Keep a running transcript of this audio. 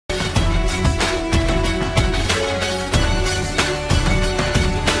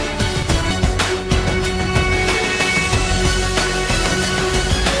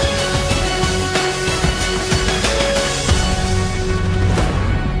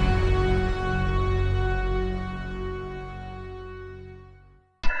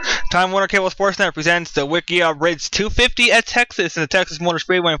Time Warner Cable Sports Net presents the Wiki Abridged 250 at Texas in the Texas Motor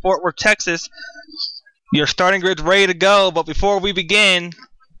Speedway in Fort Worth, Texas. Your starting grid's ready to go, but before we begin,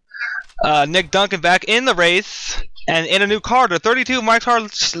 Nick Duncan back in the race and in a new car, the 32 My Car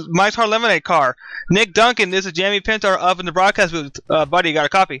Lemonade car. Nick Duncan, this is Jamie Pintar up in the broadcast booth. Buddy, you got a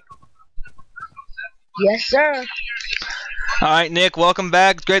copy? Yes, sir. Alright, Nick, welcome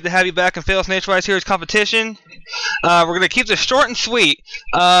back. It's great to have you back in Phillips Nationwide Series competition. We're going to keep this short and sweet.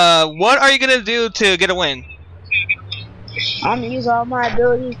 What are you going to do to get a win? I'm going to use all my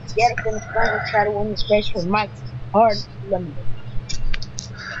abilities to get up in the front and try to win this race for Mike's Hard Limited.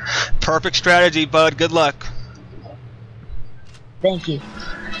 Perfect strategy, bud. Good luck. Thank you.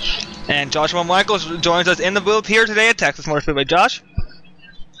 And Joshua Michaels joins us in the booth here today at Texas Motor Speedway. Josh?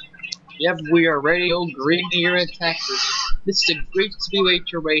 Yep, we are radio green here in Texas. This is a great speedway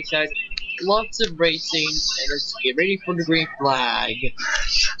to race at. Lots of racing, and let's get ready for the green flag.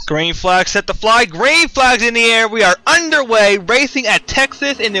 Green flag set to fly. Green flag's in the air. We are underway racing at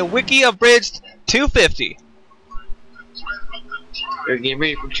Texas in the Wiki Abridged 250. We're getting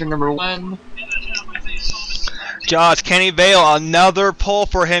ready for turn number 1. Josh, Kenny Vale, another pole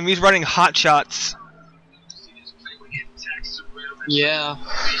for him. He's running hot shots. Yeah.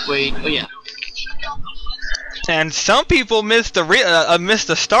 Wait. Oh yeah. And some people missed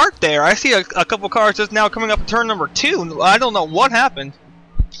the start there. I see a couple cars just now coming up to turn number 2. I don't know what happened.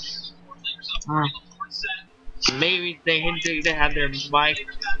 Maybe they hinted to have their My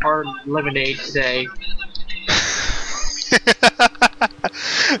Hard Lemonade today.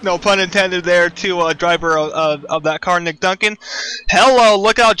 No pun intended there to driver of that car, Nick Duncan. Hello,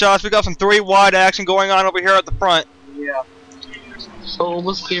 look out, Josh. We got some 3 wide action going on over here at the front. Yeah. So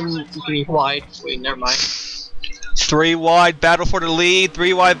let's give him 3 wide. Wait, never mind. 3 wide battle for the lead,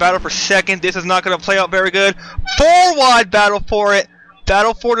 3 wide battle for second. This is not going to play out very good. 4 wide battle for it.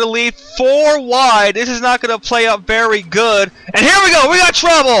 Battle for the lead, 4 wide. This is not going to play out very good. And here we go. We got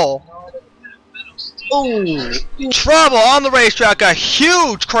trouble. Ooh. Trouble on the racetrack. A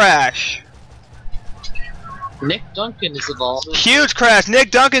huge crash. Nick Duncan is involved. Huge crash.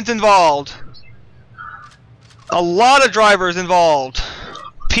 Nick Duncan's involved. A lot of drivers involved.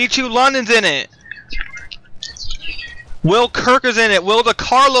 Pichu London's in it. Will Kirker's in it. Will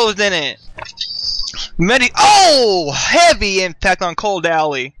DeCarlo's in it. Oh! Heavy impact on Cole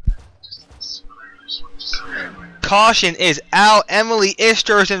Dowley. Caution is out. Emily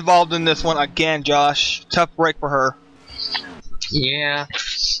Ister is involved in this one again, Josh. Tough break for her. Yeah.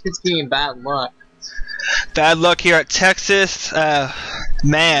 It's being bad luck. Bad luck here at Texas.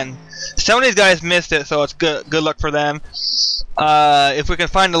 Man. Some of these guys missed it, so it's good luck for them. If we can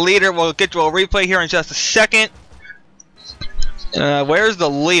find the leader, we'll get to a replay here in just a second. Where's the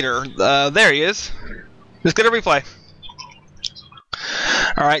leader? There he is. Let's get a replay.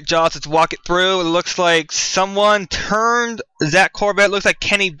 Alright, Josh, let's walk it through. It looks like someone turned Zach Corbett. Looks like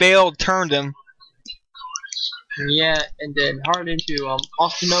Kenny Bale turned him. Yeah, and then hard into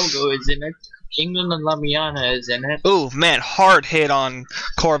Osinogo is in it. England and Lamiana is in it. Ooh, man, hard hit on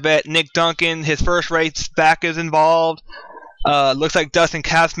Corbett. Nick Duncan, his first race back is involved. Looks like Dustin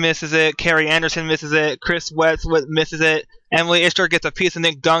Capps misses it. Kerry Anderson misses it. Chris Wetz misses it. Emily Ister gets a piece of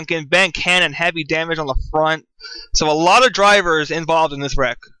Nick Duncan. Ben Cannon, heavy damage on the front. So a lot of drivers involved in this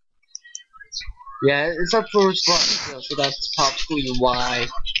wreck. Yeah, it's up for response, so that's probably why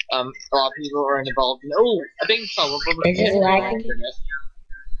a lot of people are involved. Oh, I think so.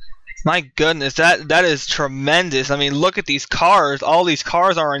 My goodness, that is tremendous. I mean, look at these cars. All these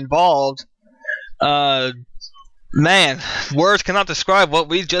cars are involved. Man, words cannot describe what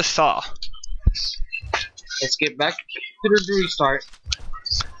we just saw. Let's get back to the restart.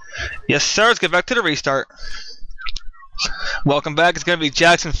 Yes, sir. Let's get back to the restart. Welcome back. It's going to be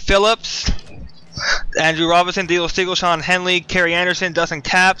Jackson Phillips, Andrew Robinson, Dale Stiegel, Sean Henley, Kerry Anderson, Dustin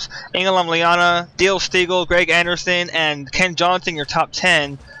Capps, Engel Liana, Dale Stiegel, Greg Anderson, and Ken Johnson, your top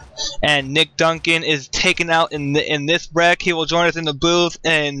 10. And Nick Duncan is taken out in this wreck. He will join us in the booth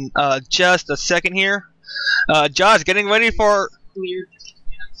in just a second here. Josh, getting ready for...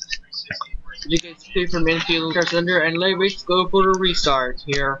 You guys clear from infield car center and let race go for the restart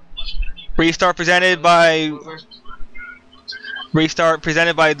here. Restart presented by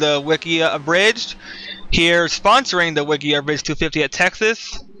the Wiki Abridged. Here sponsoring the Wiki Abridged 250 at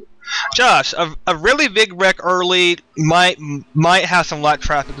Texas. Josh, a really big wreck early might have some lot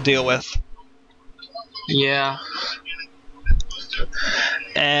traffic to deal with. Yeah.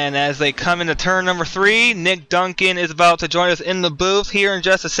 And as they come into turn number 3, Nick Duncan is about to join us in the booth here in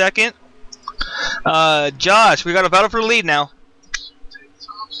just a second. Josh, we got a battle for the lead now.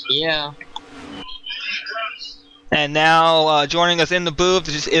 Yeah. And now joining us in the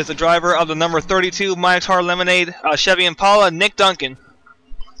booth is the driver of the number 32 Mike's Hard Lemonade Chevy Impala, Nick Duncan.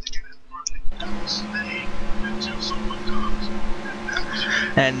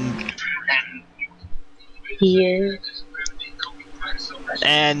 And here.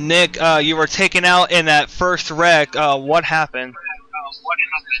 And Nick, you were taken out in that first wreck. What happened?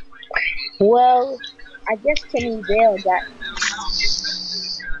 Well, I guess Kenny Vale got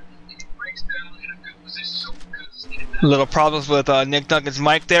little problems with Nick Duncan's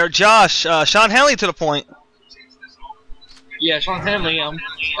mic there. Josh, Sean Henley to the point. Yeah, Sean Henley.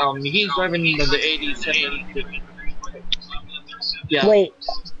 He's driving the 87. Yeah. Wait,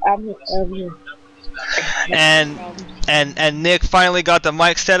 I'm here. And Nick finally got the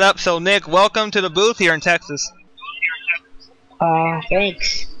mic set up. So Nick, welcome to the booth here in Texas.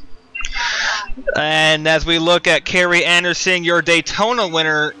 Thanks. And as we look at Carrie Anderson, your Daytona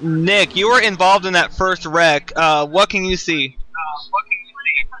winner, Nick, you were involved in that first wreck. What can you see?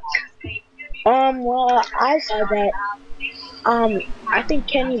 Well, I saw that. I think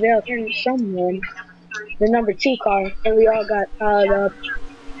Kenny Vale turned someone, the number 2 car, and we all got piled up.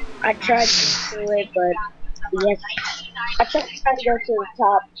 I tried to do it, but yes, I tried to go to the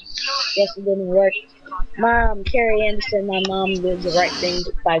top. Yes, it didn't work. Carrie Anderson, my mom did the right thing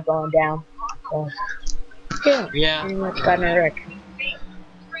by going down. So, yeah. And that's got a wreck.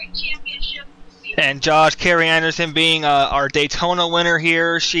 And Josh, Carrie Anderson being our Daytona winner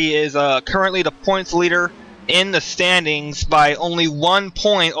here, she is currently the points leader in the standings by only 1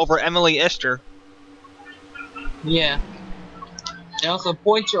 point over Emily Ister. Yeah. And also,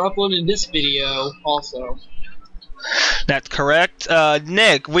 points are uploaded in this video, also. That's correct.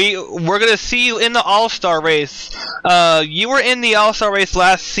 Nick, we're gonna see you in the All-Star race. You were in the All-Star race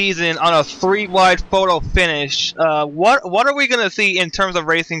last season on a 3-wide photo finish. What are we gonna see in terms of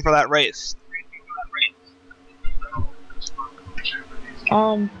racing for that race?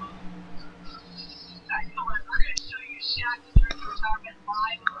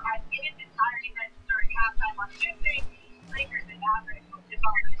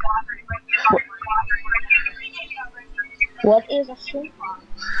 What is a swing?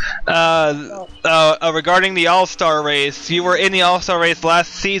 Regarding the All-Star race, you were in the All-Star race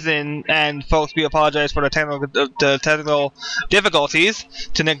last season, and folks, we apologize for the technical difficulties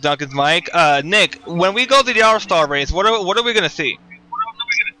to Nick Duncan's mic. Nick, when we go to the All-Star race, what are we gonna see?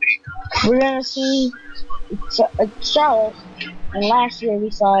 We're gonna see Charlotte, and last year we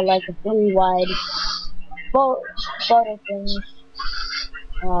saw like a 3-wide photo finish.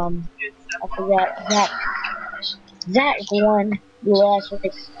 I forgot Zach won the last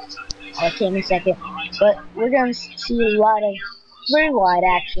race. I came in second, but we're gonna see a lot of 3-wide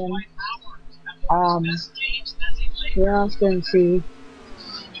action. We're also gonna see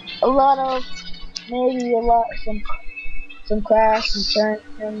a lot of some crash, some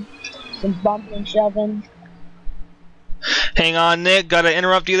turn, some bumping and shoving. Hang on, Nick. Gotta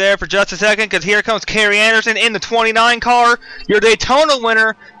interrupt you there for just a second, because here comes Carrie Anderson in the 29 car, your Daytona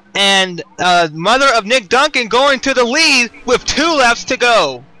winner, and mother of Nick Duncan going to the lead with 2 laps to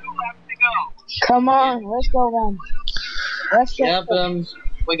go. Come on, let's go then. Let's go. Yep,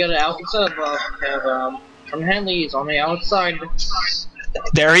 we got an outside from Henley is on the outside.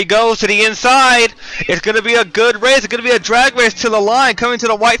 There he goes to the inside. It's going to be a good race. It's going to be a drag race to the line, coming to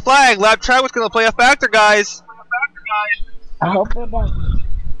the white flag. Lap track was going to play a factor, guys. I hope it does.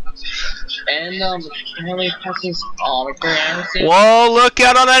 And Henley passes Carrie Anderson. Whoa, look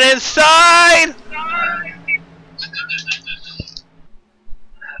out on that inside!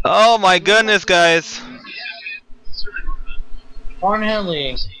 Oh my goodness, guys. On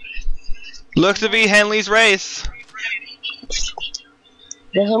Henley. Looks to be Henley's race.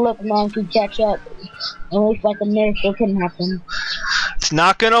 Doesn't look like he catch up. It looks like a miracle can happen. It's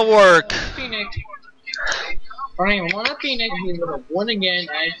not gonna work. Phoenix. Running one of Phoenix, he's gonna win again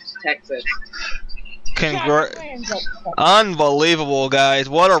at Texas. Unbelievable, guys.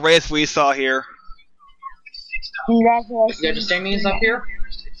 What a race we saw here. Congratulations. Is there the standings up here?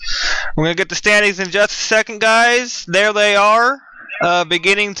 We're gonna get the standings in just a second, guys. There they are,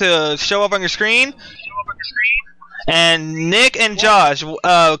 beginning to show up on your screen. And Nick and Josh,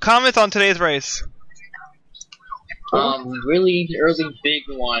 comments on today's race. Really early big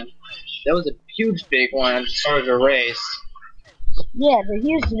one. That was a huge big one at the start of the race. Yeah, the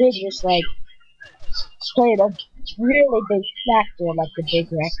huge big just like played a really big factor, like the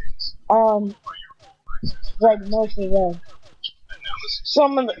big wreck. Like most of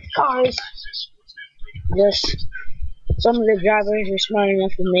some of the cars, some of the drivers were smart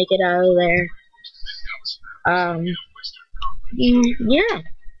enough to make it out of there.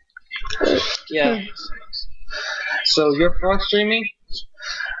 Yeah. So you're front streaming?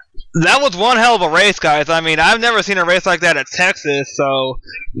 That was one hell of a race, guys. I mean, I've never seen a race like that at Texas, so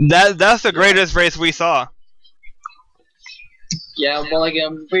that's the greatest race we saw. Yeah, well,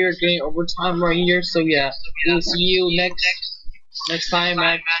 again, we're getting overtime right here, so yeah, we'll see you next time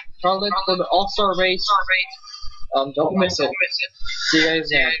at Charlotte for the All-Star race. Don't miss it. See you guys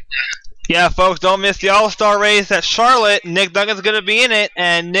then. Yeah, folks, don't miss the All-Star race at Charlotte. Nick Duncan's going to be in it,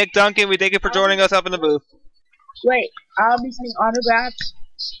 and Nick Duncan, we thank you for joining us up in the booth. Wait, I'll be signing autographs.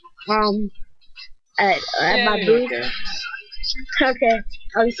 At my booth. Okay,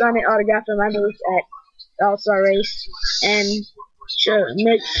 I'll be signing autographs at my booth at the All-Star race, and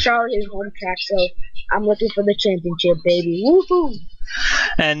make Charlotte his home track. So I'm looking for the championship, baby. Woohoo!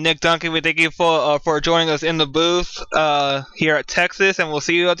 And Nick Duncan, we thank you for joining us in the booth here at Texas, and we'll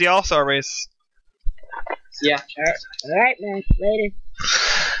see you at the All-Star race. Yeah. All right, man. Later.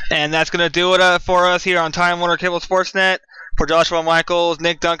 And that's going to do it for us here on Time Warner Cable Sportsnet. For Joshua Michaels,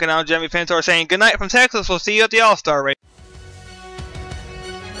 Nick Duncan, I'm Jimmy Pintor saying good night from Texas. We'll see you at the All-Star race.